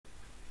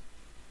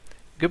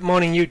Good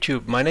morning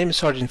YouTube, my name is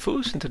Sergeant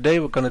Foos and today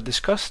we're going to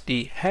discuss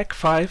the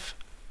Hak5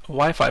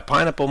 Wifi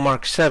Pineapple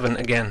MK7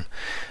 again.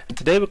 And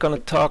today we're going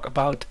to talk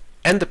about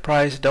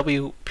Enterprise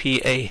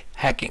WPA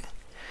hacking.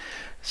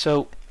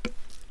 So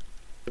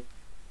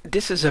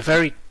this is a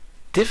very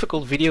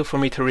difficult video for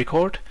me to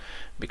record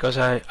because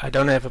I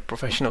don't have a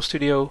professional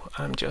studio.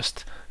 I'm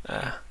just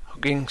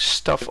hooking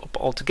stuff up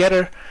all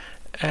together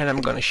and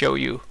I'm going to show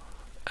you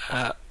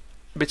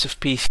bits of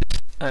pieces.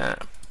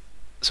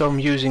 So I'm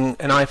using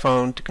an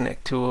iPhone to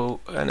connect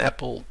to an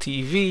Apple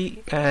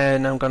TV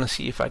and I'm gonna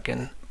see if I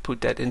can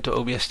put that into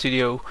OBS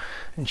Studio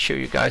and show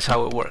you guys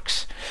how it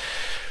works.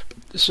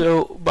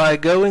 So by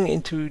going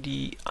into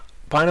the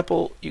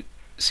Pineapple, you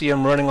see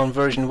I'm running on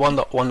version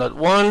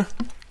 1.1.1,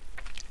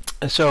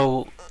 and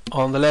so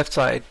on the left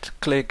side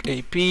click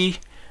AP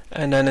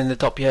and then in the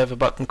top you have a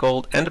button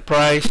called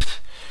Enterprise.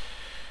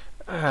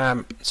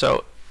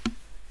 So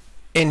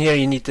in here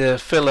you need to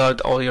fill out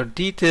all your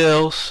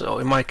details. So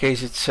in my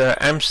case it's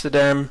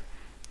Amsterdam,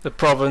 the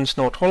province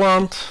North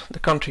Holland, the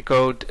country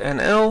code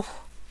NL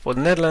for the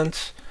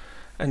Netherlands,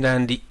 and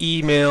then the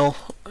email.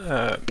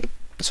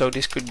 So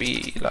this could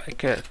be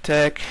like a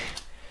tag,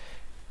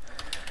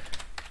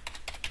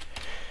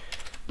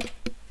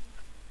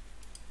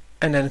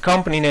 and then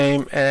company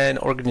name and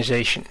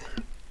organization.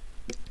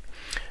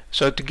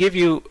 So to give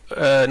you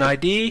an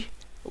idea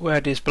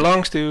where this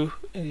belongs to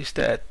is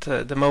that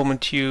the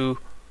moment you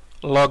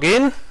log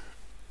in,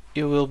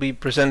 you will be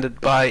presented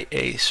by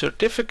a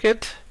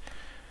certificate,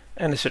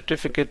 and the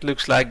certificate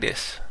looks like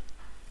this.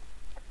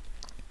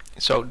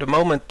 So the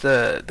moment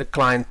the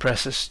client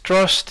presses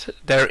trust,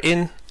 they're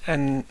in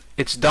and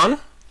it's done.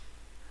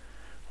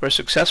 We're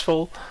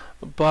successful,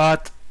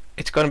 but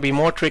it's going to be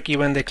more tricky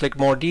when they click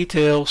more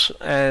details,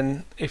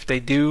 and if they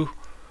do,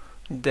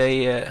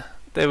 they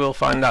will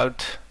find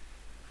out,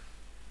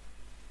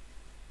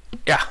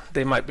 yeah,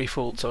 they might be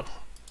fooled.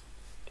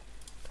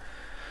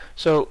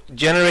 So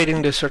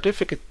generating the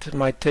certificate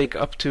might take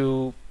up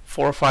to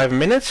 4 or 5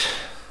 minutes.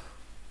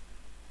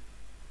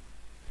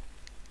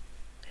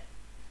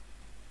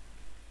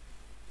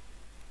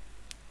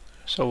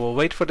 So we'll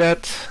wait for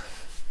that.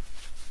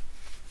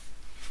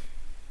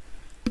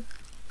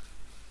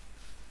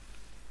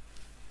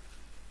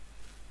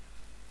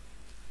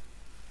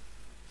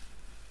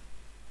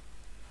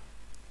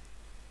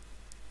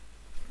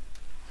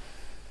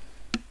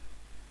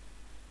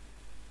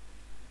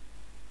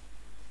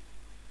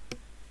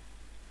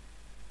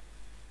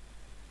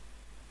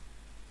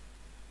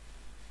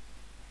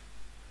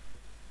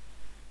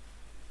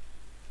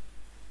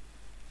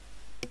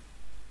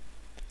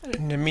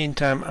 In the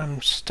meantime,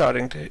 I'm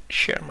starting to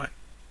share my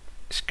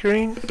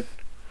screen.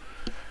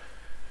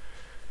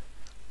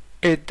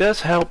 It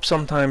does help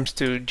sometimes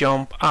to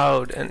jump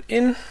out and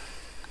in.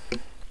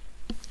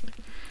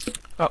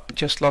 Oh,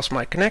 just lost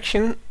my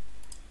connection.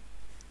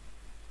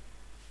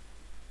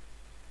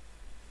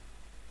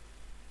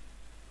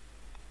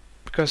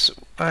 Because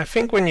I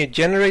think when you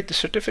generate the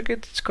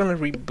certificate, it's gonna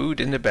reboot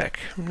in the back.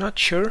 I'm not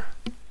sure.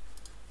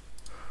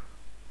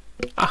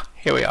 Ah,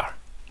 here we are.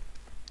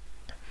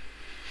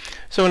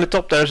 So in the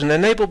top there's an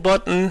enable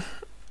button,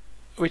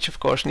 which of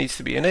course needs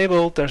to be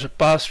enabled. There's a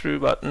pass-through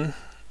button.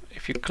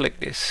 If you click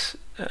this,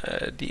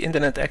 the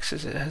internet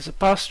access has a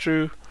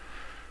pass-through.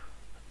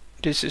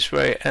 This is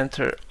where you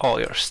enter all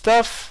your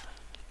stuff,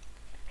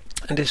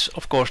 and this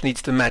of course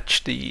needs to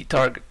match the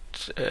target,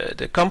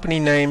 the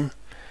company name,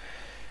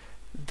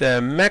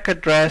 the MAC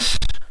address,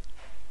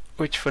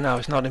 which for now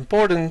is not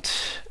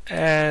important,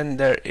 and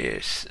there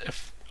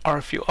are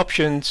a few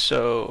options,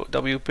 so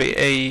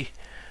WPA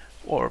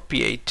or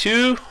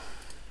PA2,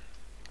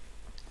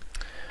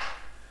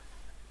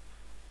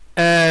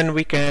 and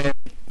we can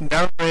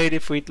downgrade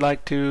if we'd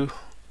like to,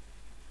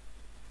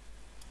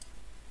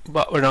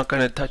 but we're not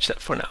going to touch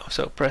that for now.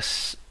 So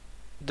press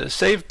the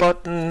save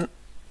button,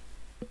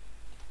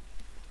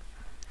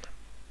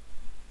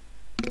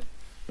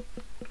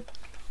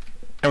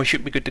 and we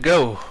should be good to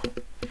go.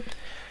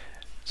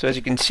 So as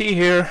you can see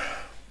here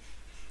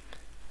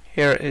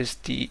is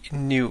the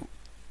new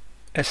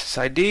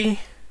SSID.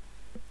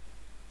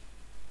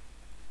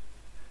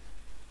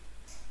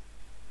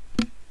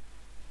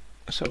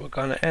 So we're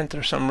gonna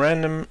enter some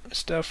random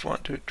stuff, 1,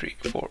 2, 3,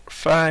 4,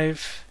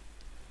 5,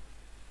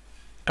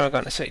 and we're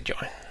gonna say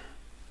join.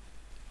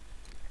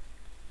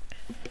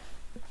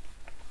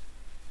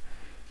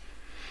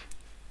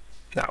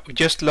 Now we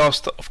just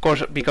lost, of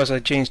course, because I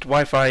changed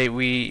Wi-Fi,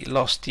 we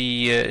lost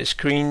the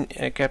screen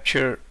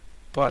capture,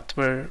 but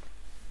we're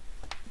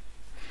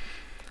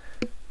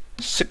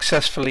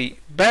successfully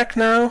back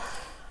now,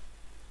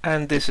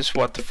 and this is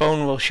what the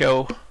phone will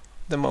show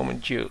the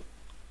moment you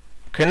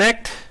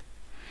connect.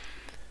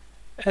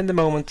 And the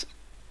moment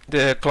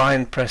the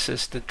client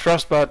presses the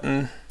trust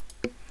button,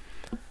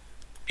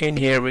 in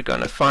here we're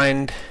gonna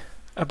find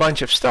a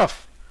bunch of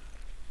stuff.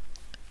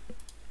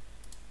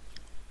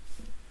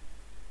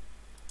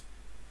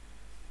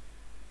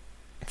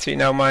 See,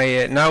 now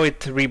my now it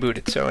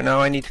rebooted, so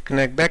now I need to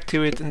connect back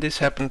to it, and this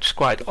happens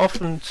quite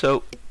often,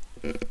 so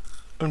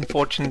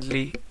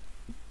unfortunately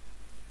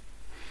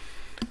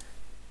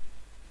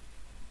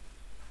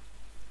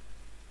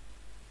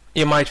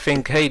you might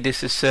think, hey,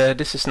 this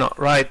is not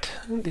right,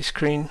 this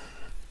screen.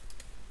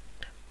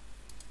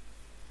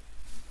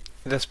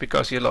 That's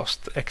because you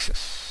lost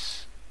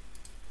access.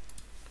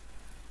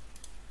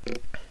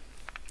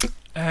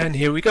 And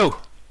here we go.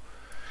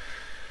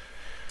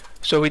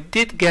 So we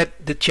did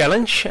get the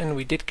challenge and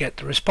we did get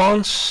the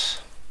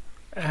response,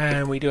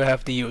 and we do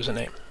have the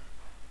username.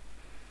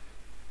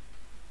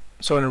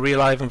 So in a real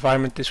life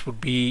environment this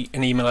would be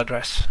an email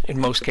address in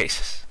most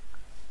cases.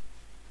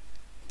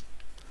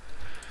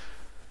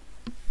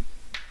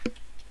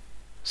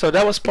 So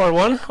that was part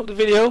 1 of the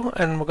video,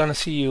 and we're gonna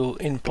see you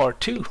in part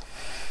 2.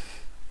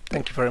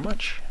 Thank you very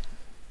much.